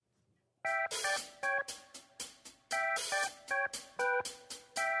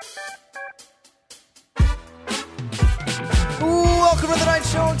Welcome to the night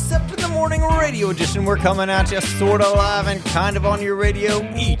show, except in the morning radio edition. We're coming at you sort of live and kind of on your radio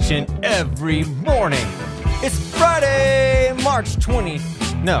each and every morning. It's Friday, March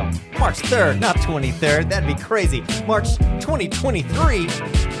 3rd, not 23rd. That'd be crazy. March 2023.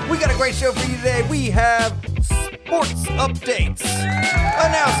 We got a great show for you today. We have sports updates,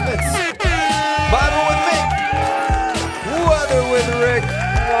 announcements, Bible with Mick, weather with Rick,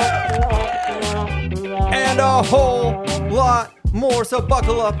 and a whole lot more. So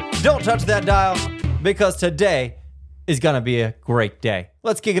buckle up, don't touch that dial, because today is going to be a great day.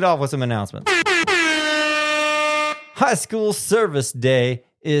 Let's kick it off with some announcements. High School Service Day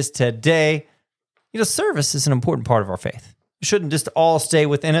is today. You know, service is an important part of our faith. It shouldn't just all stay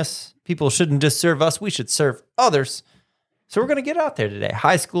within us. People shouldn't just serve us. We should serve others. So we're going to get out there today.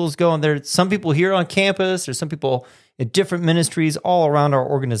 High school's going there. Some people here on campus. There's some people in different ministries all around our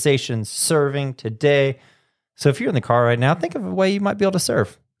organization serving today. So if you're in the car right now, think of a way you might be able to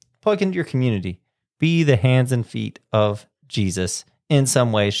serve. Plug into your community. Be the hands and feet of Jesus in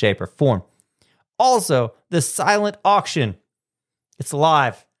some way, shape, or form. Also, the silent auction. It's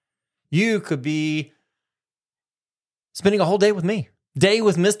live. You could be spending a whole day with me. Day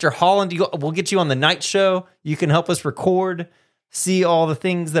with Mr. Holland. We'll get you on the night show. You can help us record, see all the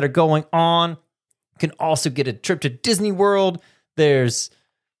things that are going on. You can also get a trip to Disney World. There's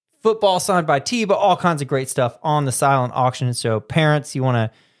football signed by T, but all kinds of great stuff on the silent auction. So parents, you want to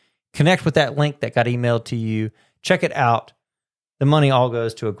connect with that link that got emailed to you. Check it out. The money all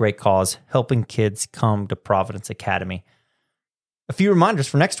goes to a great cause, helping kids come to Providence Academy. A few reminders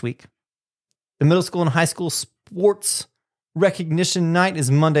for next week. The middle school and high school sports recognition night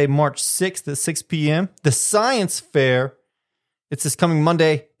is Monday, March 6th at 6 p.m. The science fair, it's this coming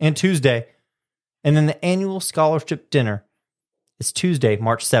Monday and Tuesday. And then the annual scholarship dinner is Tuesday,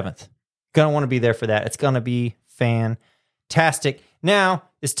 March 7th. Going to want to be there for that. It's going to be fantastic. Now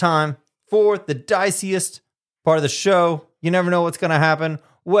it's time for the diciest part of the show. You never know what's going to happen.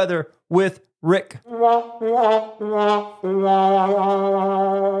 Weather with Rick.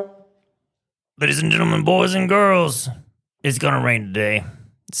 Ladies and gentlemen, boys and girls, it's going to rain today.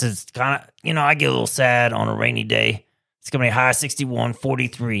 It's kind of, I get a little sad on a rainy day. It's going to be high 61,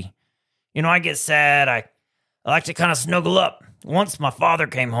 43. I get sad. I like to kind of snuggle up. Once my father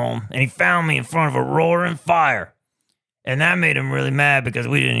came home and he found me in front of a roaring fire. And that made him really mad because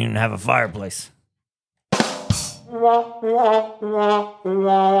we didn't even have a fireplace. All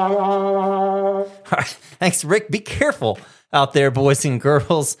right. Thanks, Rick. Be careful out there, boys and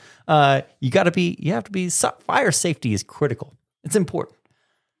girls. You have to be, fire safety is critical. It's important.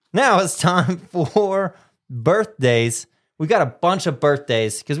 Now it's time for birthdays. We got a bunch of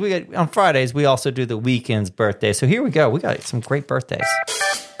birthdays because on Fridays, we also do the weekend's birthdays. So here we go. We got some great birthdays.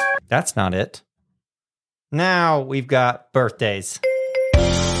 That's not it. Now we've got birthdays.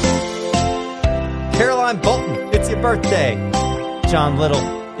 Caroline Bolton, it's your birthday. John Little,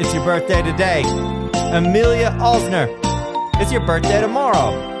 it's your birthday today. Amelia Alsner, it's your birthday tomorrow.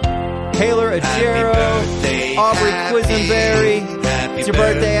 Taylor Ajero, Aubrey Quisenberry, it's your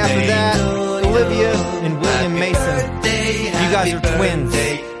birthday after that. Olivia and William Mason, you guys are twins,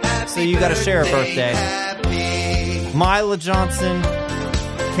 so you got to share a birthday. Mila Johnson,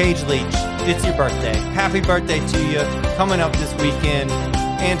 Cage Leach, it's your birthday. Happy birthday to you. Coming up this weekend.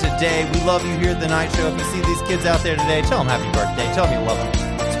 And today, we love you here at the night show. If you see these kids out there today, tell them happy birthday. Tell them you love them.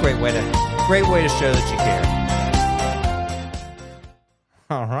 It's a great way to show that you care.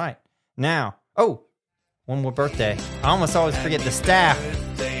 All right. Now, one more birthday. I almost always forget the staff.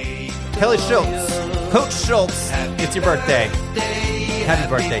 Kelly Schultz. Coach Schultz, it's your birthday. Happy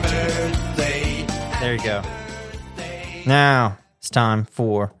birthday to you. There you go. Now, it's time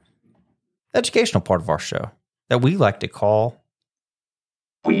for the educational part of our show that we like to call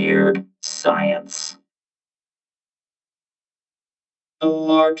Weird Science. The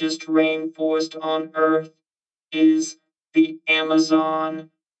largest rainforest on Earth is the Amazon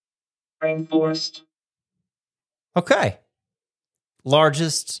rainforest. Okay.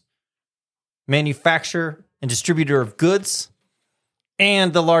 Largest manufacturer and distributor of goods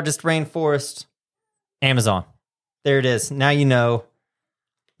and the largest rainforest, Amazon. There it is. Now you know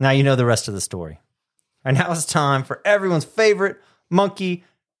the rest of the story. And now it's time for everyone's favorite monkey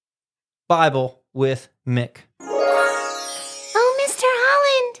Bible with Mick. Oh, Mr.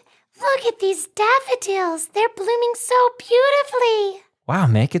 Holland, look at these daffodils. They're blooming so beautifully. Wow,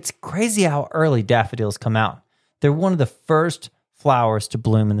 Mick, it's crazy how early daffodils come out. They're one of the first flowers to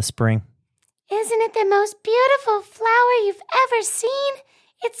bloom in the spring. Isn't it the most beautiful flower you've ever seen?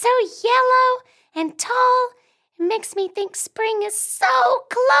 It's so yellow and tall. It makes me think spring is so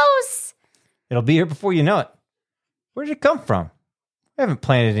close. It'll be here before you know it. Where did it come from? We haven't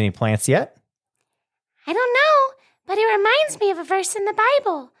planted any plants yet. I don't know, but it reminds me of a verse in the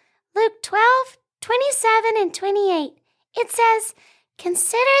Bible. Luke 12:27 and 28. It says,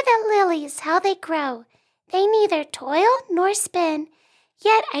 "Consider the lilies, how they grow. They neither toil nor spin.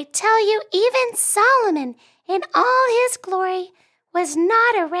 Yet I tell you, even Solomon in all his glory was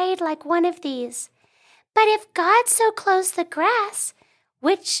not arrayed like one of these. But if God so clothes the grass,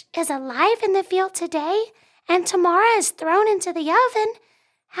 which is alive in the field today, and tomorrow is thrown into the oven,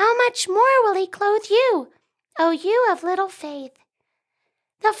 how much more will he clothe you, O you of little faith?"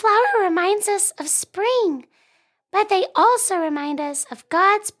 The flower reminds us of spring, but they also remind us of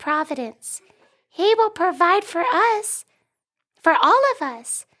God's providence. He will provide for us, for all of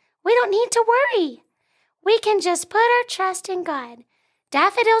us. We don't need to worry. We can just put our trust in God.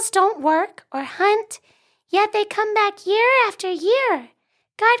 Daffodils don't work or hunt, yet they come back year after year.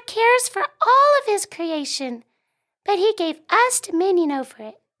 God cares for all of his creation, but he gave us dominion over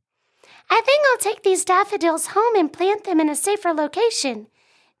it. I think I'll take these daffodils home and plant them in a safer location.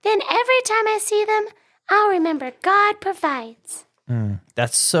 Then every time I see them, I'll remember God provides.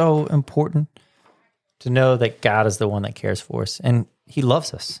 That's so important to know that God is the one that cares for us and he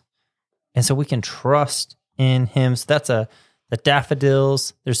loves us. And so we can trust in him. So that's the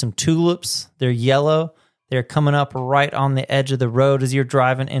daffodils. There's some tulips. They're yellow. They're coming up right on the edge of the road as you're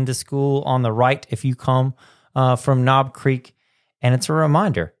driving into school on the right if you come from Knob Creek. And it's a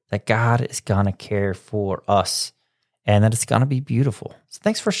reminder that God is going to care for us and that it's going to be beautiful. So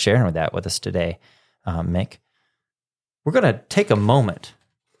thanks for sharing that with us today, Mick. We're going to take a moment,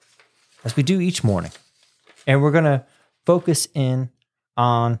 as we do each morning, and we're going to focus in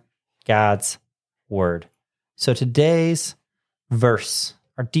on God's word. So today's verse,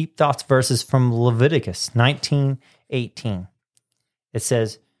 our deep thoughts verse, is from Leviticus 19:18. It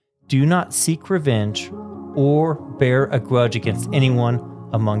says, "Do not seek revenge or bear a grudge against anyone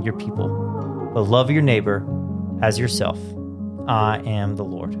among your people, but love your neighbor as yourself. I am the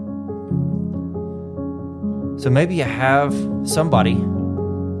Lord." So maybe you have somebody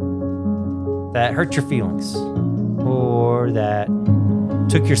that hurt your feelings, or that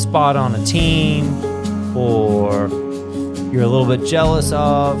took your spot on a team, or you're a little bit jealous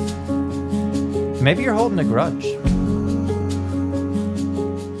of. Maybe you're holding a grudge.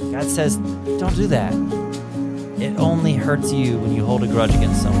 God says, don't do that. It only hurts you when you hold a grudge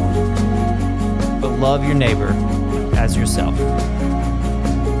against someone. But love your neighbor as yourself.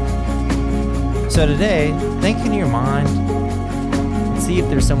 So today, think in your mind and see if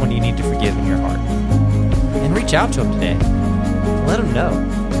there's someone you need to forgive in your heart. And reach out to them today. Let them know,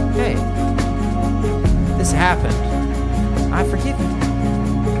 hey, this happened. I forgive you.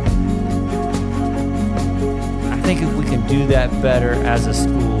 I think if we can do that better as a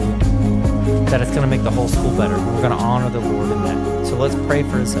school, that it's going to make the whole school better. We're going to honor the Lord in that. So let's pray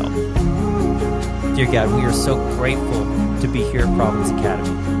for his help. Dear God, we are so grateful to be here at Providence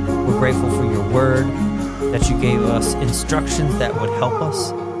Academy. We're grateful for your word, that you gave us instructions that would help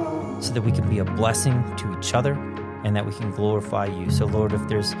us so that we can be a blessing to each other and that we can glorify you. So Lord, if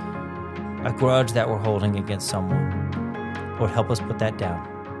there's a grudge that we're holding against someone, Lord, help us put that down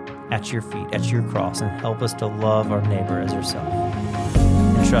at your feet, at your cross, and help us to love our neighbor as ourselves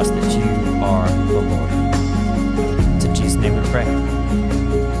and trust that you are the Lord. It's in Jesus' name we pray.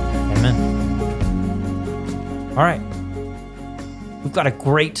 Amen. All right. We've got a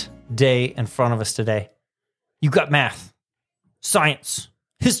great day in front of us today. You've got math, science,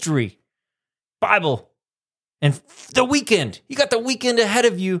 history, Bible, and the weekend. You got the weekend ahead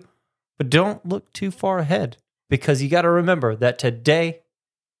of you, but don't look too far ahead because you got to remember that today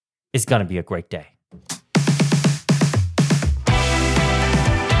is going to be a great day.